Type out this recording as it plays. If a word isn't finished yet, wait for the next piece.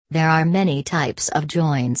There are many types of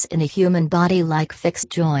joints in the human body like fixed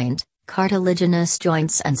joint, cartilaginous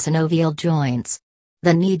joints and synovial joints.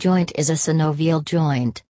 The knee joint is a synovial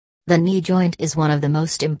joint. The knee joint is one of the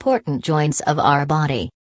most important joints of our body.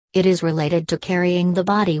 It is related to carrying the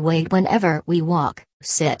body weight whenever we walk,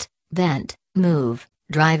 sit, bend, move,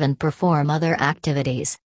 drive and perform other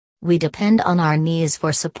activities. We depend on our knees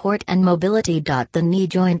for support and mobility. The knee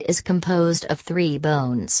joint is composed of 3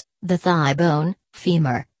 bones, the thigh bone,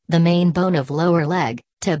 femur, the main bone of lower leg,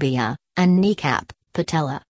 tibia, and kneecap, patella.